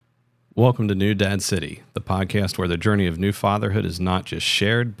Welcome to New Dad City, the podcast where the journey of new fatherhood is not just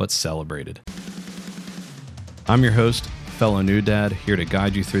shared, but celebrated. I'm your host, fellow new dad, here to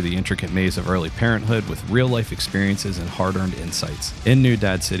guide you through the intricate maze of early parenthood with real-life experiences and hard-earned insights. In New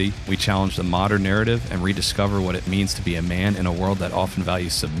Dad City, we challenge the modern narrative and rediscover what it means to be a man in a world that often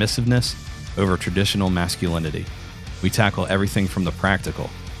values submissiveness over traditional masculinity. We tackle everything from the practical,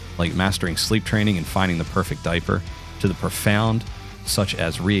 like mastering sleep training and finding the perfect diaper, to the profound, such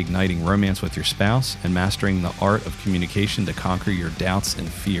as reigniting romance with your spouse and mastering the art of communication to conquer your doubts and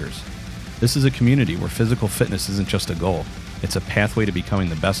fears. This is a community where physical fitness isn't just a goal, it's a pathway to becoming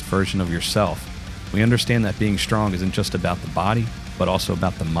the best version of yourself. We understand that being strong isn't just about the body, but also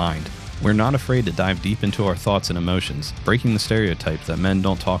about the mind. We're not afraid to dive deep into our thoughts and emotions, breaking the stereotype that men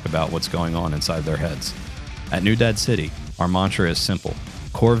don't talk about what's going on inside their heads. At New Dad City, our mantra is simple: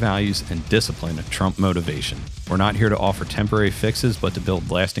 core values and discipline trump motivation. We're not here to offer temporary fixes, but to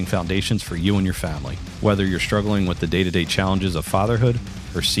build lasting foundations for you and your family. Whether you're struggling with the day-to-day challenges of fatherhood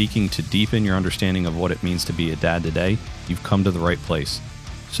or seeking to deepen your understanding of what it means to be a dad today, you've come to the right place.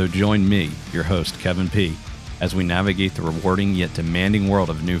 So join me, your host, Kevin P., as we navigate the rewarding yet demanding world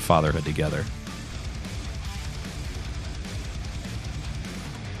of new fatherhood together.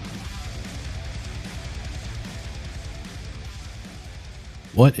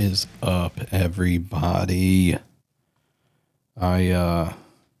 What is up, everybody?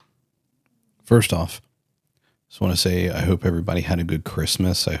 First off, just want to say I hope everybody had a good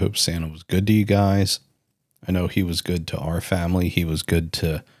Christmas. I hope Santa was good to you guys. I know he was good to our family. He was good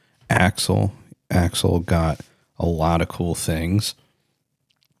to Axel. Axel got a lot of cool things.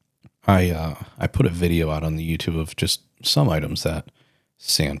 I put a video out on the YouTube of just some items that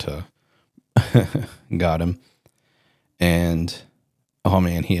Santa got him. And oh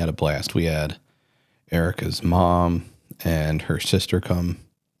man, he had a blast. We had Erica's mom and her sister come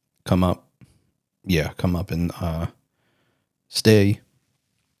up and stay.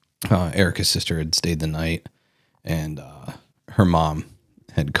 Erica's sister had stayed the night, and her mom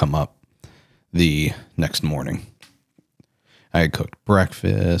had come up the next morning. I had cooked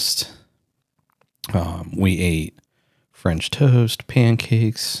breakfast. We ate French toast,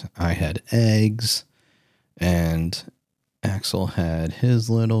 pancakes. I had eggs, and Axel had his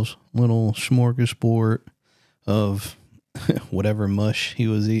little smorgasbord of whatever mush he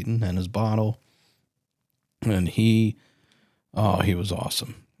was eating and his bottle. And he was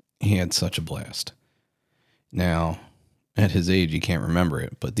awesome. He had such a blast. Now, at his age, you can't remember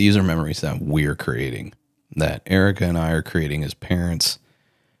it, but these are memories that we're creating, that Erica and I are creating as parents.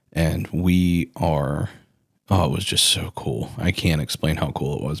 And it was just so cool. I can't explain how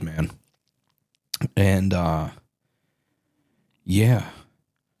cool it was, man. And, yeah.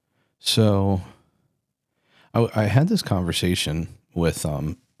 So I had this conversation with,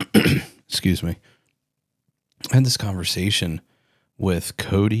 excuse me. I had this conversation with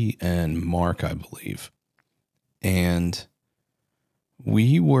Cody and Mark, I believe. And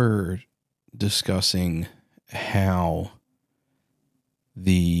we were discussing how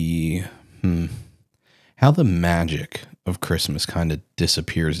the magic of Christmas kind of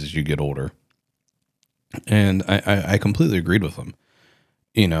disappears as you get older. And I completely agreed with them.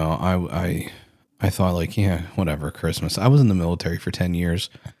 You know, I thought like, yeah, whatever, Christmas. I was in the military for 10 years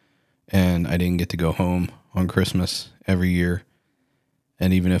and I didn't get to go home on Christmas every year.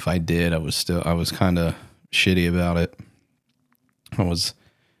 And even if I did, I was kind of shitty about it. I was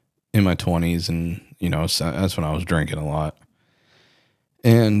in my 20s and, you know, that's when I was drinking a lot.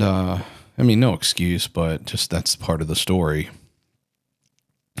 And, I mean, no excuse, but just that's part of the story.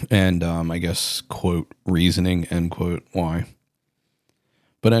 And I guess, quote, reasoning, end quote, why.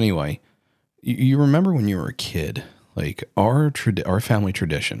 But anyway, you remember when you were a kid, like our family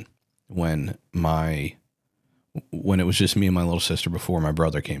tradition, when it was just me and my little sister before my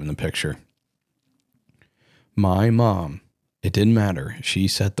brother came in the picture. My mom, it didn't matter. She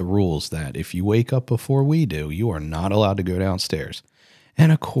set the rules that if you wake up before we do, you are not allowed to go downstairs.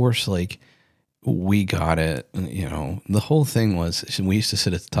 And of course, like, we got it, you know, the whole thing was we used to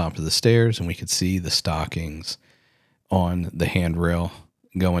sit at the top of the stairs and we could see the stockings on the handrail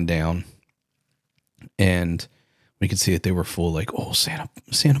going down. And we could see that they were full, like, oh, Santa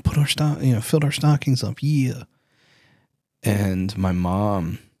put our filled our stockings up. Yeah. And my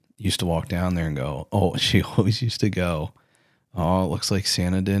mom used to walk down there and go, oh, she always used to go, oh, it looks like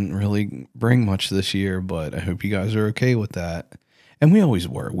Santa didn't really bring much this year, but I hope you guys are okay with that. And we always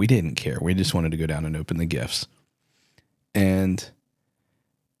were. We didn't care. We just wanted to go down and open the gifts. And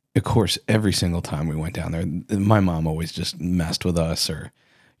of course, every single time we went down there, my mom always just messed with us, or,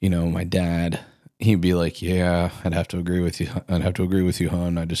 you know, my dad, he'd be like, yeah, I'd have to agree with you,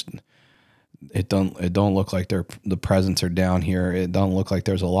 hon. it don't look like the presents are down here. It don't look like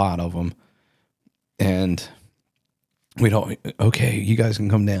there's a lot of them. And we don't, okay, you guys can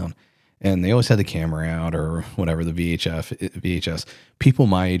come down. And they always had the camera out or whatever, the VHS. People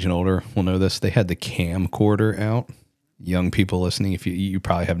my age and older will know this. They had the camcorder out. Young people listening, if you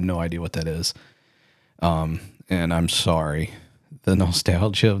probably have no idea what that is. And I'm sorry. The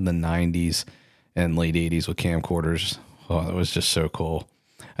nostalgia of the 90s and late 80s with camcorders, oh, it was just so cool.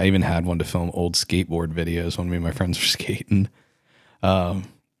 I even had one to film old skateboard videos when me and my friends were skating. But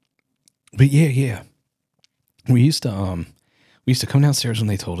yeah. We used to come downstairs when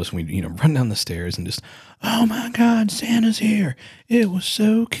they told us, and we'd, run down the stairs and just, oh my God, Santa's here. It was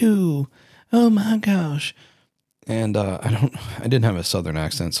so cool. Oh my gosh. And I didn't have a southern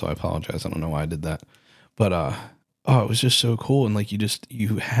accent, so I apologize. I don't know why I did that. But it was just so cool. And like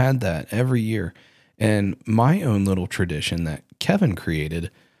you had that every year. And my own little tradition that Kevin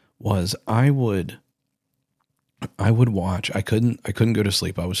created was I would watch. I couldn't go to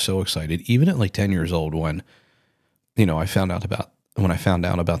sleep. I was so excited, even at like 10 years old when I found out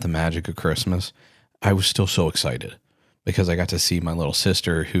about the magic of Christmas. I was still so excited because I got to see my little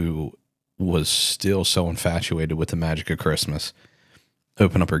sister, who was still so infatuated with the magic of Christmas,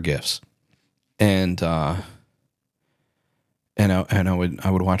 open up her gifts. And I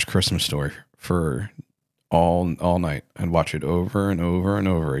would watch Christmas Story for all night. I'd watch it over and over and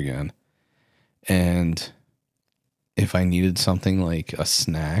over again. And if I needed something like a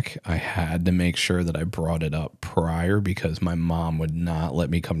snack, I had to make sure that I brought it up prior, because my mom would not let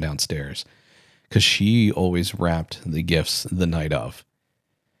me come downstairs, because she always wrapped the gifts the night of.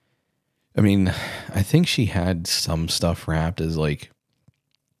 I mean, I think she had some stuff wrapped as like,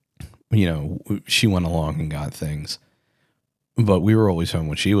 she went along and got things, but we were always home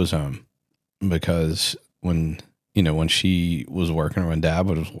when she was home, because when she was working or when Dad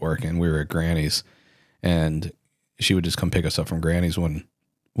was working, we were at Granny's, and she would just come pick us up from Granny's when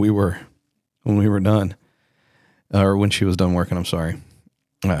we were done, or when she was done working. I'm sorry.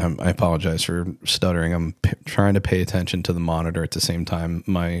 I apologize for stuttering. I'm trying to pay attention to the monitor at the same time.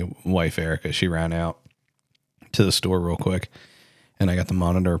 My wife, Erica, she ran out to the store real quick, and I got the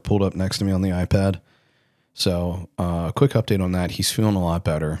monitor pulled up next to me on the iPad. So a quick update on that. He's feeling a lot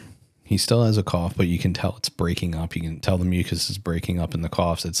better. He still has a cough, but you can tell it's breaking up. You can tell the mucus is breaking up in the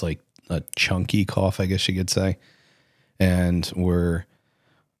coughs. It's like a chunky cough, I guess you could say. And we're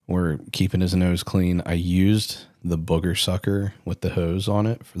keeping his nose clean. I used the booger sucker with the hose on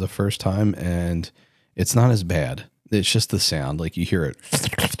it for the first time, and it's not as bad. It's just the sound. Like you hear it,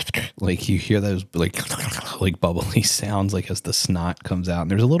 like you hear those like bubbly sounds, like as the snot comes out. And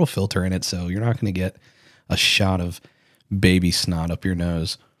there's a little filter in it, so you're not going to get a shot of baby snot up your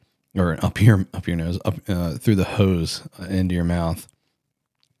nose, or up your nose, through the hose into your mouth.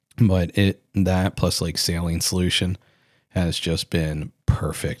 But that plus like saline solution has just been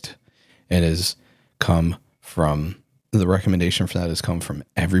perfect. It has come from, the recommendation for that has come from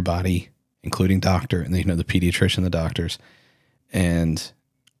everybody, including doctor, and the pediatrician, the doctors. And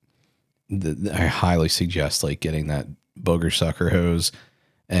I highly suggest like getting that booger sucker hose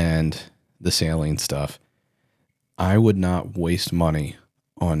and the saline stuff. I would not waste money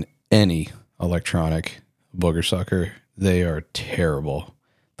on any electronic booger sucker. They are terrible.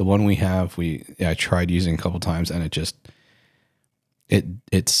 The one we have, I tried using a couple times, and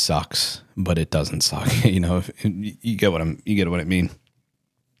it sucks, but it doesn't suck. You get what I mean.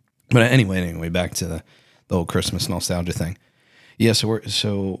 But anyway, back to the whole Christmas nostalgia thing. Yeah,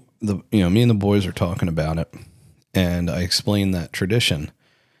 so me and the boys are talking about it, and I explained that tradition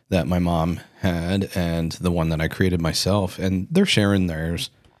that my mom had and the one that I created myself, and they're sharing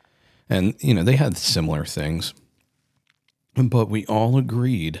theirs. And they had similar things, but we all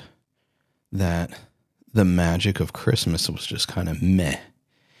agreed that the magic of Christmas was just kind of meh.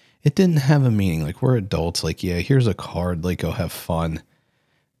 It didn't have a meaning. Like, we're adults. Like, yeah, here's a card. Like, go have fun.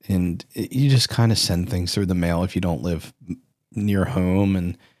 And you just kind of send things through the mail if you don't live near home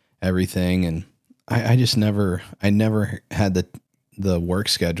and everything. And I never had the work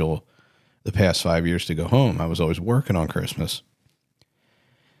schedule the past 5 years to go home. I was always working on Christmas.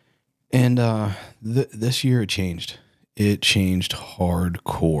 And this year it changed. It changed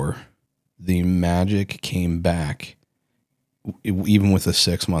hardcore. The magic came back, even with a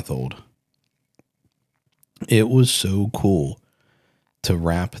 6-month-old. It was so cool to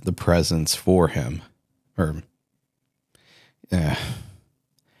wrap the presents for him. I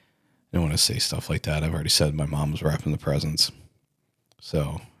don't want to say stuff like that. I've already said my mom was wrapping the presents.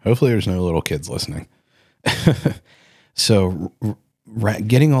 So hopefully there's no little kids listening. So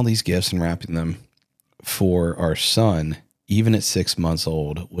getting all these gifts and wrapping them for our son, even at 6 months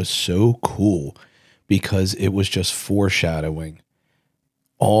old, was so cool because it was just foreshadowing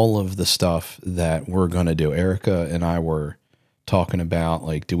all of the stuff that we're going to do. Erica and I were talking about,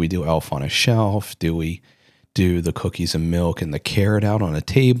 like, do we do Elf on a Shelf? Do we do the cookies and milk and the carrot out on a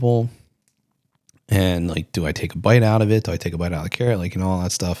table? And like, do I take a bite out of it? Do I take a bite out of the carrot? Like, and all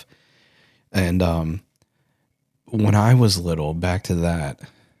that stuff. And when I was little, back to that,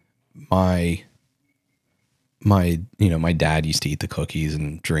 my my dad used to eat the cookies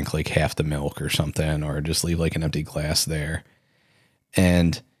and drink like half the milk or something, or just leave like an empty glass there.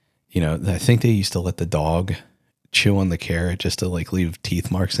 And I think they used to let the dog chew on the carrot just to like leave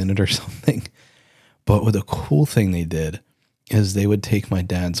teeth marks in it or something. But what the cool thing they did is they would take my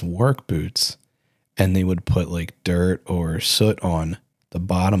dad's work boots and they would put like dirt or soot on the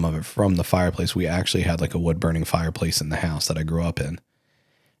bottom of it from the fireplace. We actually had like a wood burning fireplace in the house that I grew up in.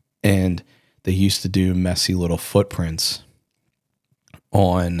 And they used to do messy little footprints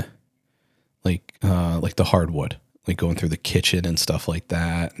on like the hardwood, like going through the kitchen and stuff like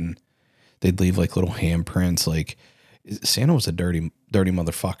that. And they'd leave like little handprints. Like, Santa was a dirty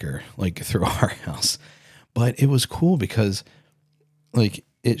motherfucker, like, through our house. But it was cool because like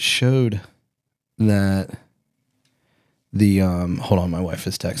it showed that the hold on, my wife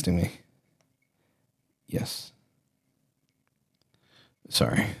is texting me. Yes.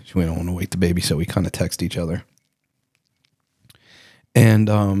 Sorry. We don't want to wake the baby, so we kind of text each other. And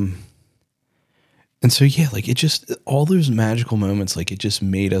so yeah, like, it just, all those magical moments, like, it just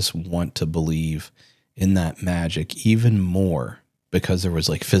made us want to believe in that magic even more because there was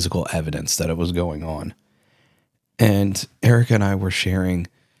like physical evidence that it was going on. And Erica and I were sharing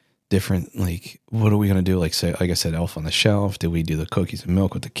different, like, what are we going to do? Like, say, like I said, Elf on the Shelf. Do we do the cookies and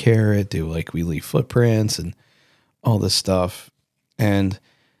milk with the carrot? Do like we leave footprints and all this stuff? And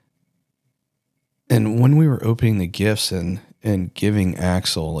when we were opening the gifts and giving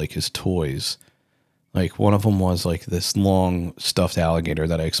Axel like his toys, like one of them was like this long stuffed alligator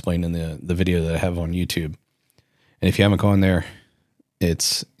that I explained in the video that I have on YouTube. And if you haven't gone there,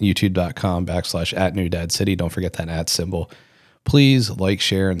 it's youtube.com/@NewDadCity. Don't forget that @ symbol. Please like,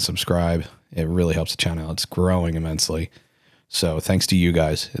 share, and subscribe. It really helps the channel. It's growing immensely. So thanks to you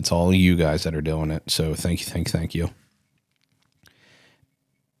guys. It's all you guys that are doing it. So thank you.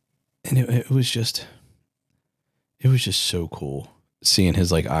 And it was just so cool seeing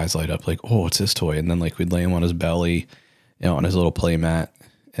his like eyes light up, like, oh, it's this toy. And then like we'd lay him on his belly, on his little play mat,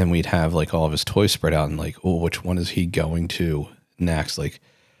 and we'd have like all of his toys spread out and like, oh, which one is he going to next? Like,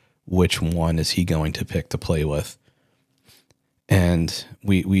 which one is he going to pick to play with? And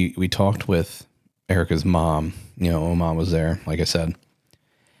we talked with Erica's mom. Mom was there, like I said.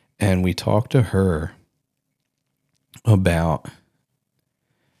 And we talked to her about,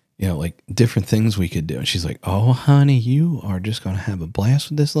 like different things we could do. And she's like, oh, honey, you are just going to have a blast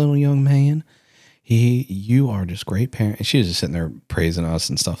with this little young man. You are just great parent. And she was just sitting there praising us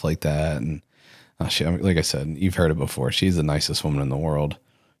and stuff like that. And like I said, you've heard it before. She's the nicest woman in the world.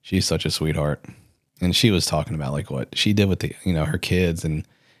 She's such a sweetheart. And she was talking about like what she did with the, her kids, and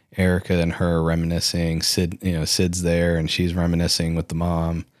Erica and her reminiscing. Sid's there and she's reminiscing with the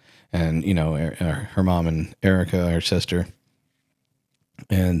mom, and, her mom and Erica, her sister.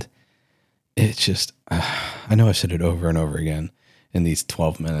 And it's just, I know I've said it over and over again in these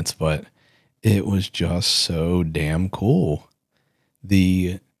 12 minutes, but it was just so damn cool.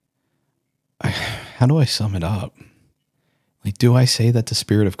 How do I sum it up? Like, do I say that the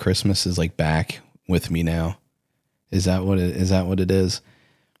spirit of Christmas is like back with me now? Is that what it is?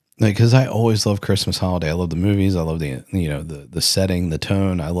 Like, cause I always love Christmas holiday. I love the movies. I love the setting, the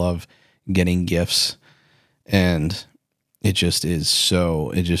tone. I love getting gifts, and it just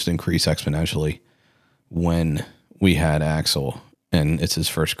increased exponentially when we had Axel, and it's his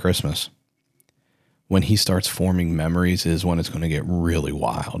first Christmas. When he starts forming memories is when it's going to get really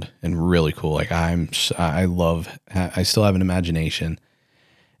wild and really cool. Like, I still have an imagination,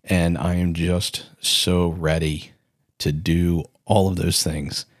 and I am just so ready to do all of those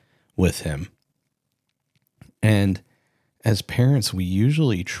things with him. And as parents, we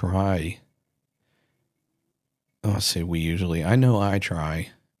usually try, I know I try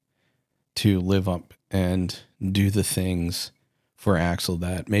to live up and do the things for Axel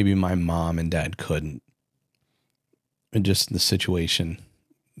that maybe my mom and dad couldn't. And just the situation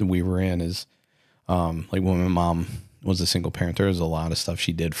that we were in is, like when my mom was a single parent, there was a lot of stuff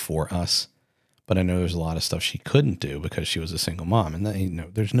she did for us, but I know there's a lot of stuff she couldn't do because she was a single mom. And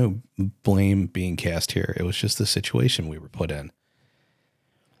that, there's no blame being cast here. It was just the situation we were put in.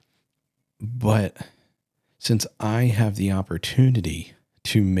 But since I have the opportunity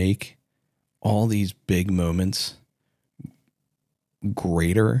to make all these big moments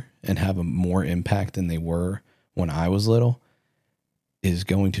greater and have a more impact than they were when I was little is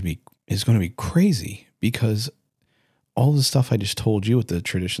going to be crazy, because all the stuff I just told you with the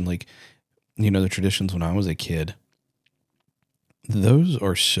tradition, like, the traditions when I was a kid, those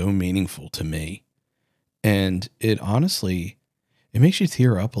are so meaningful to me. And it honestly, it makes you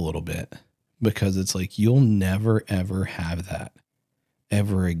tear up a little bit, because it's like, you'll never, ever have that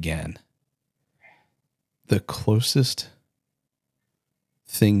ever again. The closest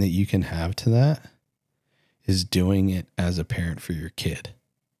thing that you can have to that is doing it as a parent for your kid.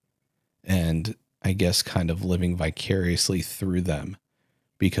 And I guess kind of living vicariously through them,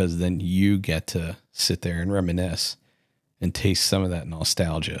 because then you get to sit there and reminisce and taste some of that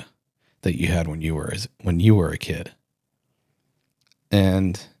nostalgia that you had when you were a kid.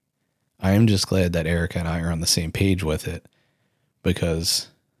 And I am just glad that Erica and I are on the same page with it, because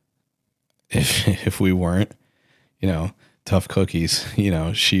if we weren't, tough cookies,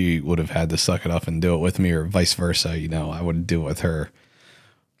 she would have had to suck it up and do it with me, or vice versa. I would do it with her.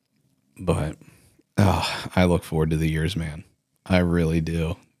 But I look forward to the years, man. I really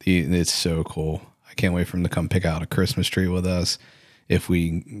do. It's so cool. I can't wait for him to come pick out a Christmas tree with us. If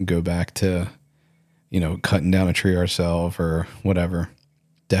we go back to, cutting down a tree ourselves or whatever,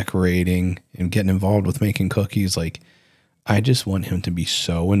 decorating and getting involved with making cookies. Like, I just want him to be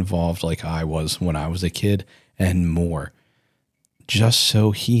so involved like I was when I was a kid, and more, just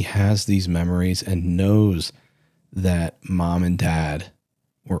so he has these memories and knows that mom and dad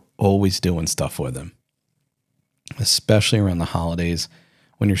were always doing stuff with him, especially around the holidays,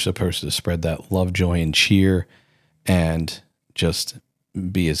 when you're supposed to spread that love, joy, and cheer, and just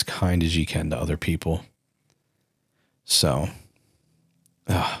be as kind as you can to other people. So,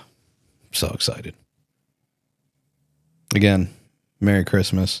 so excited. Again, Merry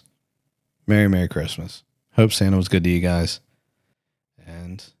Christmas. Merry Christmas. Hope Santa was good to you guys.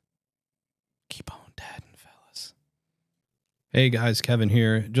 And keep on dadding, fellas. Hey guys, Kevin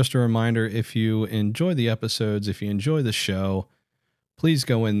here. Just a reminder, if you enjoy the episodes, if you enjoy the show, please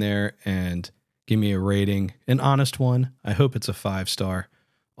go in there and give me a rating, an honest one. I hope it's a 5-star.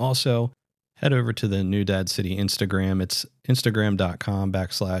 Also, head over to the New Dad City Instagram. It's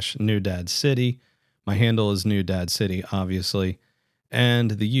instagram.com/New Dad City. My handle is New Dad City, obviously.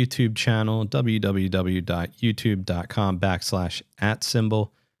 And the YouTube channel,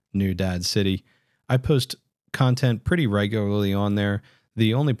 www.youtube.com/@New Dad City. I post content pretty regularly on there.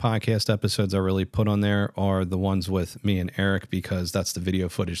 The only podcast episodes I really put on there are the ones with me and Eric, because that's the video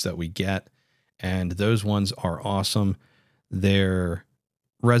footage that we get. And those ones are awesome. They're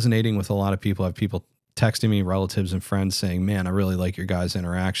resonating with a lot of people. I have people texting me, relatives and friends, saying, man, I really like your guys'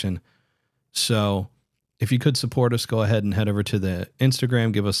 interaction. So if you could support us, go ahead and head over to the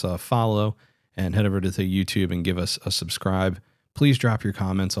Instagram, give us a follow, and head over to the YouTube and give us a subscribe. Please drop your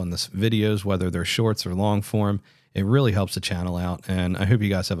comments on this videos, whether they're shorts or long form. It really helps the channel out, and I hope you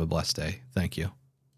guys have a blessed day. Thank you.